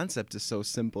the concept is so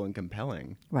simple and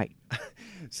compelling. Right.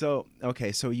 So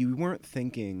so you weren't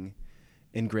thinking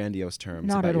in grandiose terms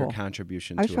Not about at your all.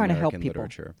 contribution I was to trying to help American people.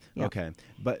 literature. Yeah. Okay,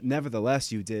 but nevertheless,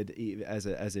 you did as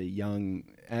a young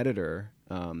editor.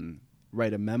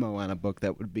 Write a memo on a book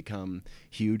that would become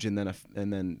huge, and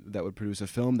then that would produce a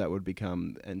film that would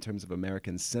become, in terms of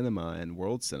American cinema and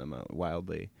world cinema,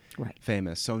 wildly Right.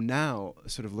 famous. So now,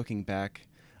 sort of looking back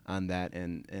on that,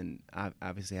 and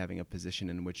obviously having a position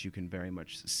in which you can very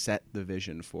much set the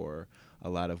vision for a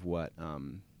lot of what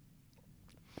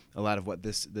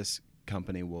this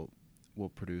company will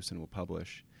produce and will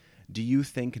publish. Do you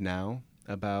think now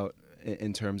about,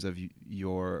 in terms of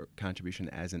your contribution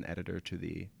as an editor to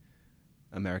the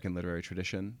American literary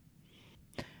tradition?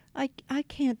 I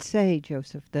can't say,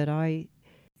 Joseph, that I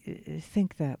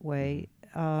think that way.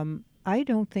 I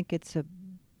don't think it's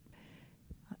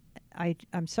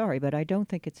I'm sorry, but I don't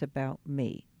think it's about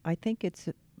me. I think it's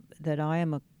that I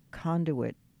am a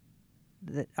conduit,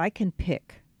 that I can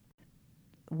pick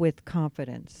with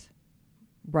confidence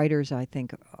writers I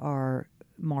think are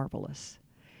marvelous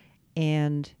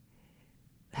and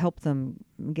help them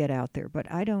get out there. But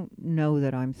I don't know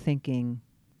that I'm thinking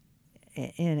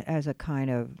as a kind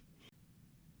of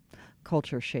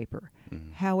culture shaper.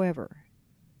 Mm-hmm. However,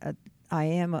 I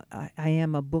am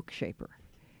a book shaper.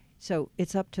 So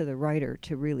it's up to the writer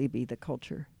to really be the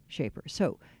culture shaper.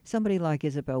 So somebody like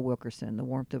Isabel Wilkerson, The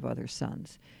Warmth of Other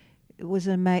Suns,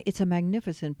 it's a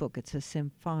magnificent book. It's a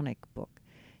symphonic book.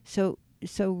 So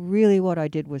really what I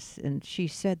did was, and she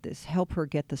said this, help her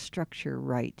get the structure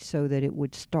right so that it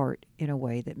would start in a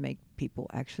way that make people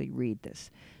actually read this.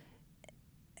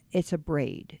 It's a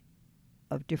braid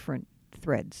of different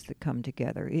threads that come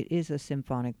together. It is a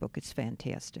symphonic book. It's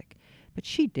fantastic. But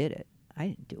she did it. I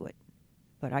didn't do it,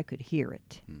 but I could hear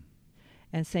it.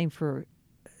 And same for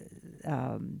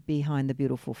Behind the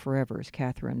Beautiful Forevers,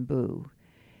 Catherine Boo,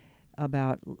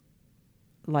 about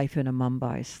life in a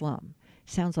Mumbai slum.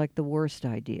 Sounds like the worst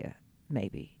idea,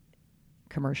 maybe,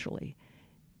 commercially.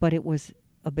 But it was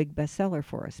a big bestseller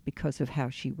for us because of how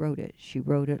she wrote it. She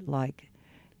wrote it like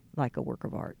a work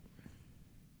of art.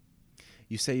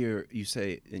 You say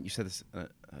this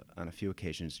on a few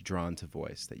occasions, drawn to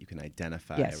voice, that you can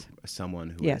identify Yes. someone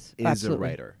who Yes, is absolutely. a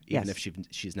writer, even Yes. if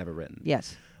she's never written.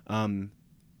 Yes.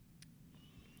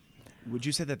 Would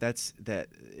you say that's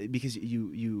because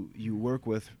you work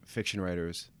with fiction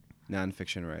writers,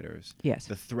 nonfiction writers? Yes.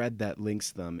 The thread that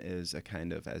links them is a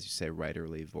kind of, as you say,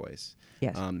 writerly voice.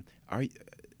 Yes.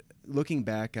 Looking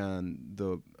back on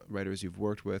the writers you've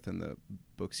worked with and the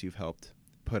books you've helped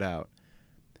put out,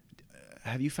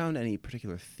 have you found any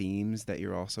particular themes that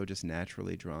you're also just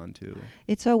naturally drawn to?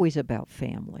 It's always about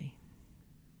family.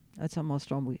 It's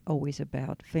almost always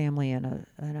about family and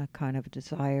a kind of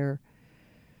desire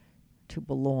to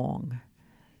belong,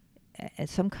 and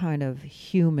some kind of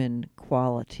human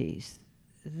qualities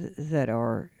that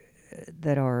are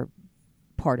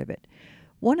part of it.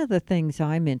 One of the things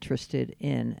I'm interested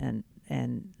in,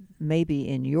 and maybe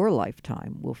in your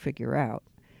lifetime we'll figure out,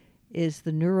 is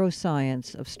the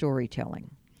neuroscience of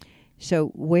storytelling. So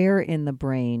where in the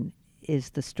brain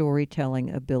is the storytelling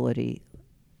ability?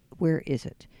 Where is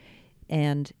it?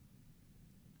 And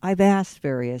I've asked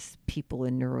various people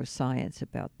in neuroscience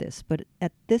about this, but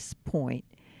at this point,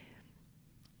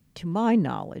 to my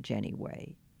knowledge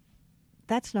anyway,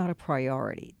 that's not a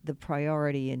priority. The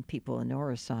priority in people in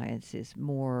neuroscience is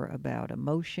more about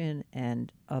emotion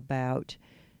and about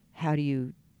how do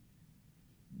you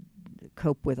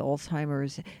cope with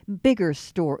Alzheimer's,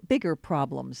 bigger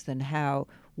problems than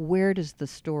where does the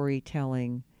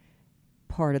storytelling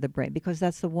part of the brain, because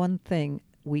that's the one thing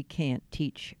we can't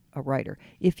teach a writer.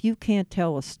 If you can't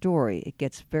tell a story, it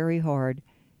gets very hard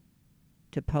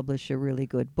to publish a really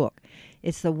good book.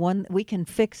 It's the one we can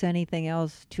fix anything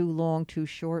else, too long, too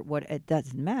short, it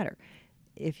doesn't matter.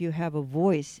 If you have a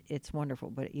voice, it's wonderful,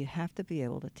 but you have to be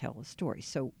able to tell a story.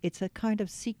 So it's a kind of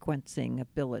sequencing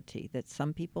ability that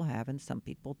some people have and some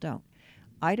people don't.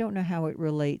 I don't know how it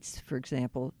relates, for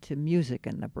example, to music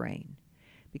in the brain,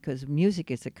 because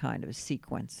music is a kind of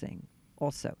sequencing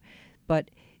also.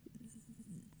 But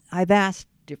I've asked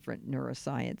different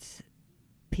neuroscience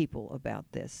people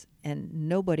about this, and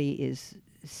nobody is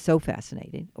so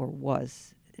fascinated, or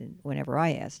was whenever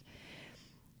I asked,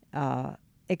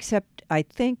 except I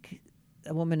think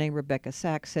a woman named Rebecca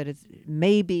Sachs said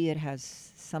maybe it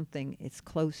has something, it's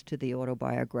close to the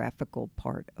autobiographical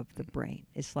part of the brain.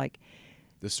 It's like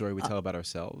the story we tell about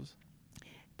ourselves?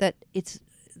 That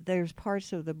there's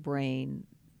parts of the brain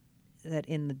that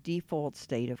in the default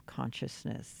state of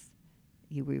consciousness,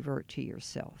 you revert to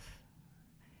yourself.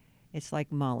 It's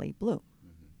like Molly Bloom.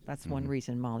 Mm-hmm. That's one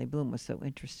reason Molly Bloom was so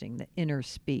interesting, the inner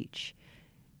speech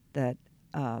that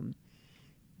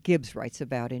Gibbs writes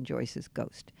about in Joyce's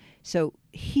Ghost. So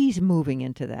he's moving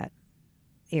into that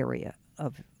area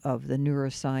of the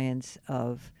neuroscience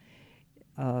of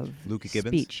Luca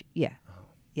Gibbons? Speech. Yeah. Oh.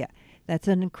 Yeah. That's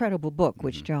an incredible book,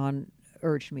 which John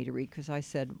urged me to read, because I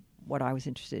said what I was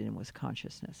interested in was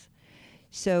consciousness.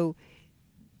 So,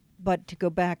 but to go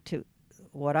back to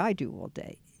what I do all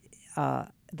day,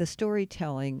 the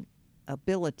storytelling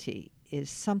ability is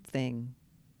something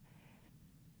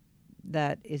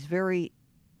that is very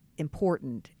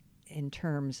important in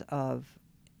terms of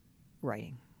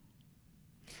writing.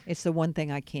 It's the one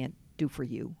thing I can't do for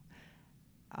you.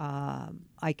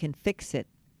 I can fix it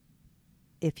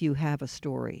if you have a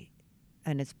story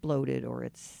and it's bloated or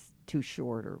it's too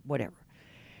short or whatever.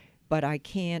 But I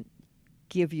can't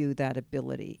give you that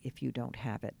ability if you don't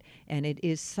have it. And it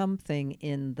is something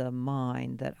in the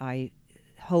mind that I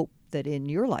hope that in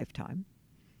your lifetime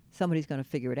somebody's going to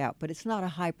figure it out. But it's not a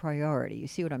high priority. You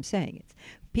see what I'm saying?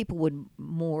 People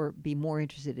would be more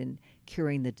interested in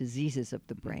curing the diseases of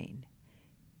the brain,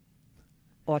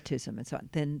 autism and so on,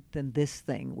 than this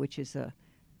thing, which is a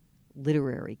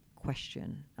literary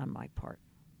question on my part.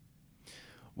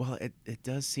 Well, it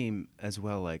does seem as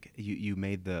well like you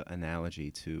made the analogy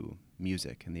to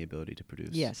music and the ability to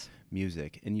produce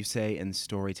music. And you say in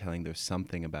storytelling there's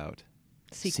something about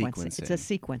sequencing. It's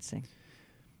a sequencing.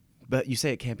 But you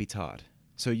say it can't be taught.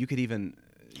 So you could even...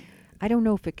 I don't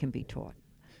know if it can be taught.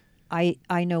 I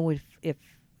know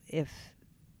if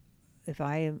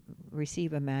I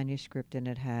receive a manuscript and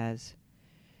it has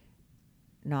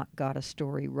not got a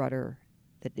story rudder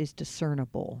that is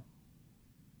discernible,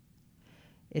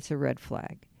 it's a red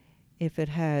flag. If it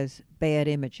has bad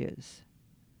images,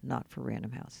 not for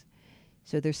Random House.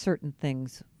 So there's certain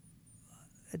things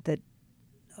that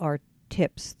are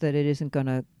tips that it isn't going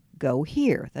to go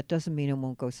here. That doesn't mean it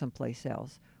won't go someplace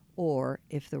else. Or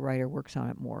if the writer works on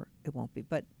it more, it won't be.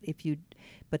 But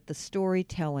the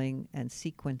storytelling and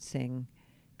sequencing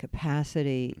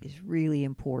capacity is really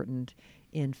important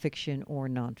in fiction or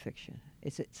nonfiction.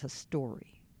 It's a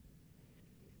story.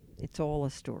 It's all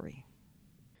a story.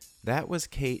 That was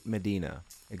Kate Medina,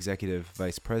 Executive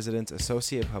Vice President,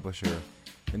 Associate Publisher,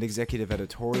 and Executive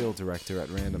Editorial Director at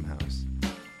Random House.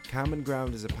 Common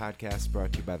Ground is a podcast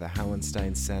brought to you by the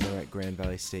Hauenstein Center at Grand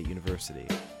Valley State University.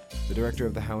 The director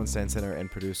of the Hauenstein Center and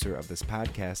producer of this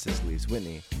podcast is Lise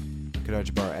Whitney. Kadar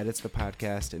Jabbar edits the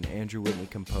podcast, and Andrew Whitney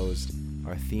composed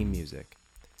our theme music.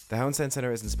 The Hauenstein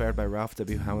Center is inspired by Ralph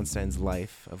W. Hauenstein's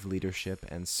life of leadership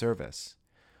and service.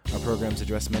 Our programs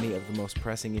address many of the most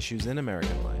pressing issues in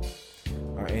American life.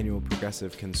 Our annual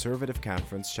Progressive Conservative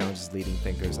Conference challenges leading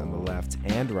thinkers on the left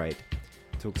and right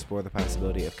to explore the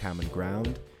possibility of common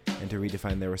ground and to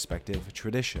redefine their respective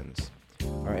traditions.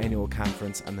 Our annual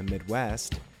conference on the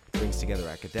Midwest brings together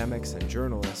academics and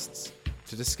journalists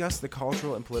to discuss the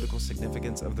cultural and political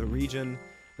significance of the region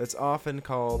that's often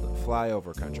called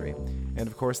flyover country. And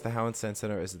of course, the Hauenstein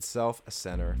Center is itself a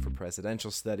center for presidential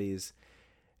studies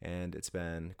and it's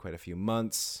been quite a few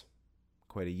months,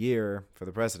 quite a year for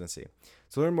the presidency.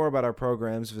 To learn more about our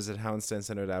programs, visit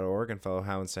howensteincenter.org and follow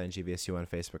Howenstein GVSU on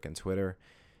Facebook and Twitter.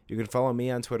 You can follow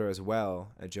me on Twitter as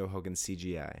well at Joe Hogan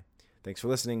CGI. Thanks for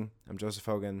listening. I'm Joseph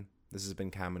Hogan. This has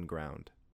been Common Ground.